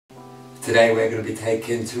Today we're going to be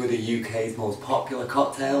taking two of the UK's most popular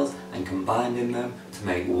cocktails and combining them to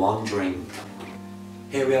make one drink.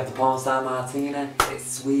 Here we have the Pornstar Martini.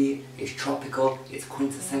 It's sweet, it's tropical, it's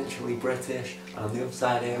quintessentially British, and on the other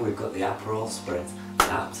side here we've got the Aperol Spritz,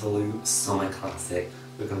 an absolute summer classic.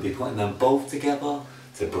 We're going to be putting them both together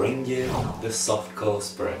to bring you the Softcore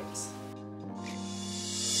Spritz.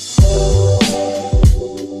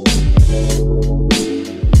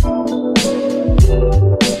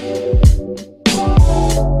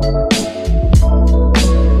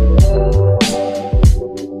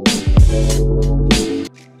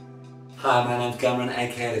 Hi, my name's Cameron,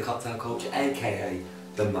 aka the Cocktail Coach, aka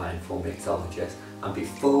the Mindful Mixologist, and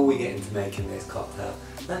before we get into making this cocktail,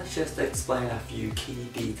 let's just explain a few key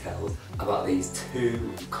details about these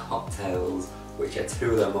two cocktails, which are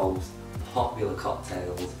two of the most popular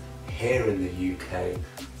cocktails here in the UK.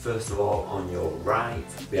 First of all, on your right,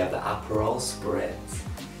 we have the Aperol Spritz.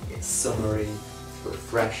 It's summery, it's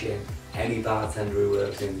refreshing. Any bartender who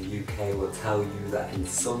works in the UK will tell you that in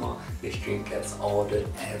summer this drink gets ordered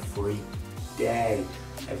every day.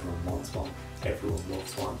 Everyone wants one, everyone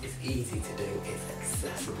loves one. It's easy to do, it's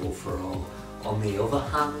accessible for all. On the other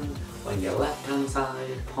hand, on your left hand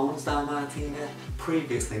side, Pornstar Martini,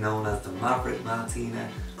 previously known as the Maverick Martini,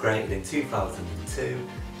 created in 2002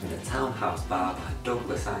 in the Townhouse Bar by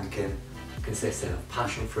Douglas Ankin, consisting of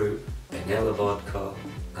passion fruit, vanilla vodka,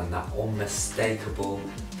 and that unmistakable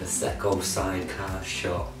Prosecco sidecar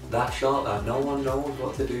shot. That shot that no one knows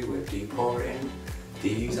what to do with. Do you pour it in? Do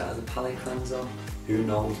you use it as a palate cleanser? Who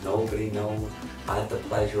knows? Nobody knows. I had the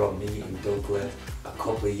pleasure of meeting Douglas a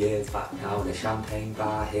couple of years back now in a champagne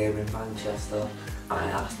bar here in Manchester, and I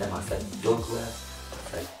asked him, I said, Douglas,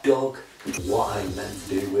 I said, Doug, what are you meant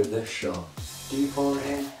to do with this shot? Do you pour it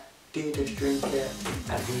in? Do you just drink it?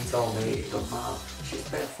 And he told me it doesn't matter, it's just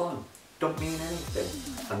a bit of fun. Don't mean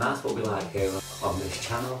anything. And that's what we like here on this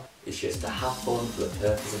channel. It's just to have fun for the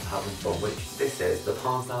purpose of having fun, which this is, the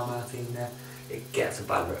Pornstar Martini. It gets a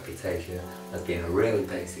bad reputation as being a really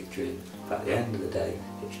basic drink, but at the end of the day,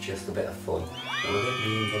 it's just a bit of fun. None of it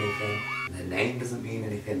means anything, the name doesn't mean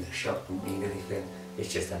anything, the shot doesn't mean anything,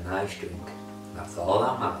 it's just a nice drink. And that's all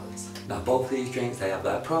that matters. Now both of these drinks, they have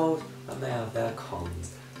their pros and they have their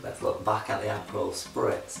cons. Let's look back at the Aperol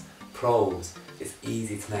Spritz. Pros, it's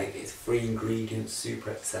easy to make, it's 3 ingredients, super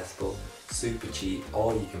accessible, super cheap,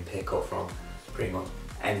 or you can pick up from pretty much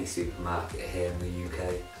any supermarket here in the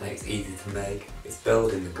UK. And it's easy to make, it's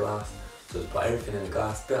built in the glass, so just put everything in a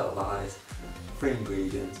glass, bit of ice, 3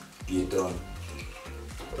 ingredients, you're done.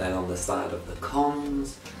 But then on the side of the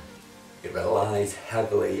cons, it relies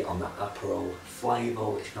heavily on the Aperol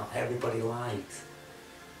flavour, which not everybody likes.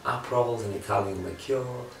 Aperol's an Italian liqueur.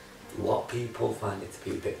 A lot of people find it to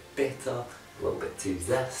be a bit bitter, a little bit too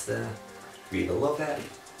zesty. You either love it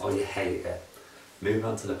or you hate it. Moving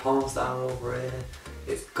on to the Pornstar over here,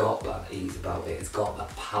 it's got that ease about it, it's got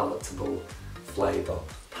that palatable flavour.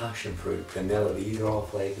 Passion fruit, vanilla, these are all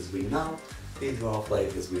flavours we know, these are all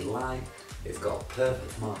flavours we like. It's got a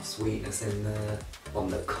perfect amount of sweetness in there. On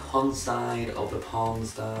the con side of the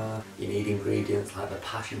Pornstar, you need ingredients like the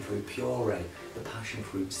passion fruit puree, the passion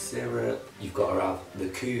fruit syrup. You've got to have the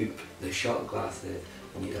coupe, the shot glasses.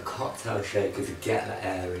 You need a cocktail shaker to get the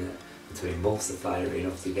air in it, and to emulsify it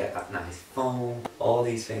enough to get that nice foam. All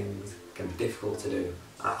these things can be difficult to do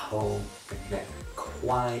at home, and can get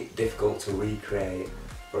quite difficult to recreate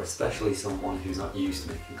for especially someone who's not used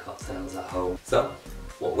to making cocktails at home. So,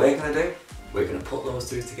 what we're going to do, we're going to put those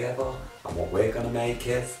two together, and what we're going to make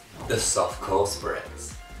is the Softcore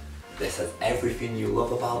Spritz. This has everything you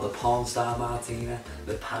love about the Pornstar Martini,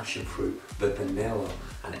 the passion fruit, the vanilla,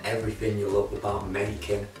 and everything you love about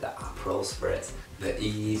making the Aperol Spritz, the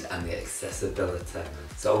ease and the accessibility.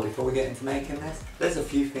 So before we get into making this, there's a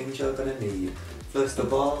few things you're going to need. First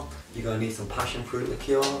of all, you're going to need some passion fruit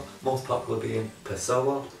liqueur, most popular being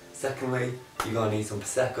Passoa. Secondly, you're going to need some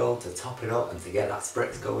Prosecco to top it up and to get that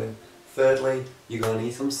Spritz going. Thirdly, you're going to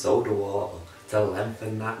need some soda water to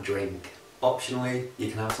lengthen that drink. Optionally, you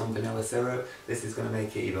can have some vanilla syrup. This is going to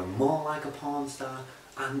make it even more like a Pornstar,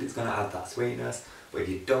 and it's going to add that sweetness. But if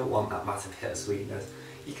you don't want that massive hit of sweetness,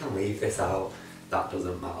 you can leave this out. That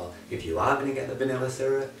doesn't matter. If you are going to get the vanilla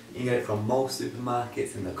syrup, you can get it from most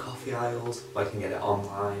supermarkets in the coffee aisles, or you can get it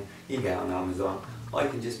online, you can get it on Amazon, or you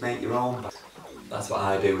can just make your own. That's what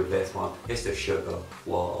I do with this one. It's just sugar,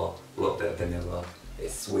 water, a little bit of vanilla.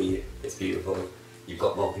 It's sweet, it's beautiful, you've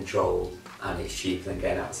got more control, and it's cheaper than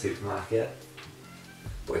getting it at the supermarket.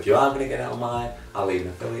 But if you are going to get it online, I'll leave an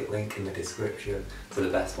affiliate link in the description to the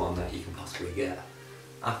best one that you can possibly get.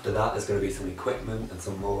 After that, there's going to be some equipment and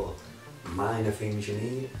some more minor things you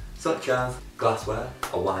need. such as glassware.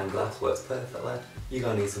 A wine glass works perfectly. You're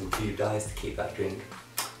going to need some cubed ice to keep that drink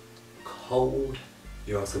cold.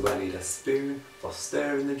 You're also going to need a spoon for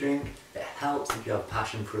stirring the drink. It helps if you have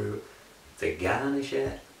passion fruit to garnish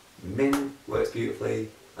it. Mint works beautifully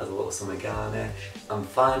as a little summer garnish. And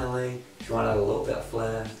finally, if you want to add a little bit of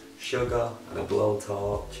flavour, sugar and a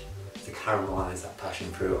blowtorch to caramelise that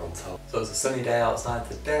passion fruit on top. So it's a sunny day outside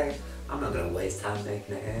today. I'm not going to waste time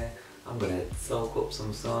making it here. I'm going to soak up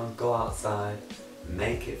some sun, go outside,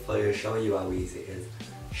 make it for you, show you how easy it is,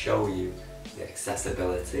 show you the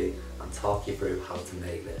accessibility and talk you through how to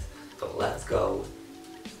make this. So let's go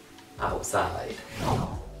outside.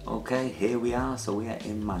 Okay, here we are. So we are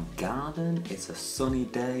in my garden. It's a sunny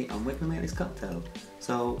day and we're going to make this cocktail.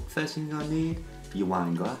 So first thing you're going to need, your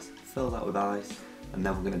wine glass, fill that with ice, and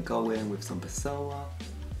then we're going to go in with some Passoa.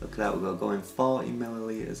 Look at that, we're going to go in 40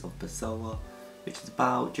 millilitres of Passoa, which is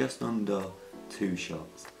about just under 2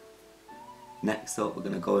 shots. Next up, we're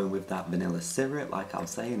going to go in with that vanilla syrup. Like I was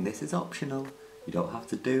saying, this is optional. You don't have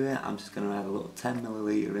to do it. I'm just going to add a little 10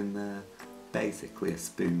 milliliter in there, basically a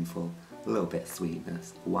spoonful, a little bit of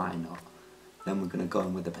sweetness, why not? Then we're going to go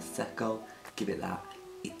in with the Prosecco, give it that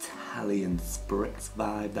Italian spritz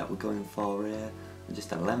vibe that we're going for here, and just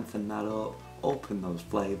to lengthen that up, open those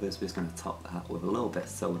flavours. We're just going to top that with a little bit of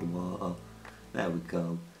soda water. There we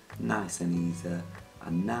go, nice and easy.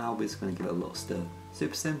 And now we're just going to give it a little stir.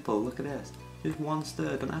 Super simple, look at this. Just one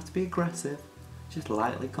stir, don't have to be aggressive. Just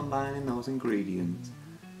lightly combining those ingredients.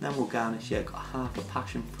 Then we'll garnish it, got half a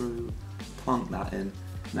passion fruit, plonk that in.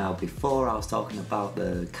 Now before I was talking about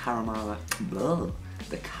the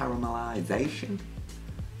caramelization,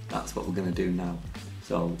 that's what we're going to do now.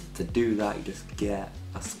 So to do that, you just get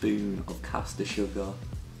a spoon of caster sugar,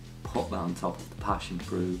 put that on top of the passion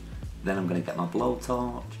fruit. Then I'm going to get my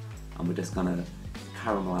blowtorch and we're just going to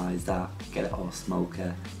caramelise that, get it all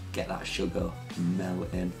smoky, get that sugar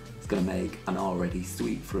melting. It's going to make an already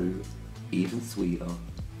sweet fruit even sweeter,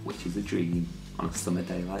 which is a dream on a summer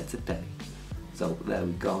day like today. So there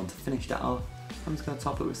we go, and to finish that off, I'm just going to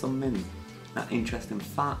top it with some mint. Now, interesting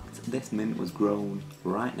fact, this mint was grown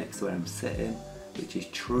right next to where I'm sitting, which is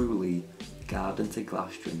truly garden to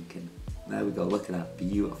glass drinking. There we go, look at that,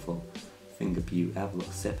 beautiful. Finger beauty, have a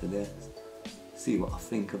little sip of this. See what I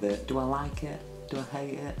think of it. Do I like it? Do I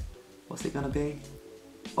hate it? What's it going to be?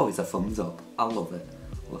 Oh, it's a thumbs up. I love it.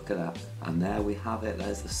 Look at that. And there we have it.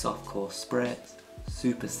 There's the Softcore Spritz.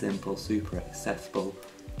 Super simple, super accessible.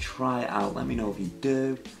 Try it out. Let me know if you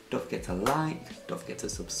do. Don't forget to like. Don't forget to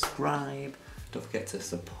subscribe. Don't forget to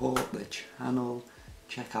support the channel.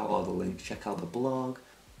 Check out all the links. Check out the blog.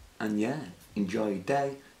 And yeah, enjoy your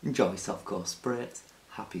day. Enjoy Softcore Spritz.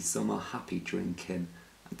 Happy summer. Happy drinking.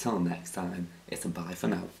 Until next time, it's a bye for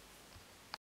now.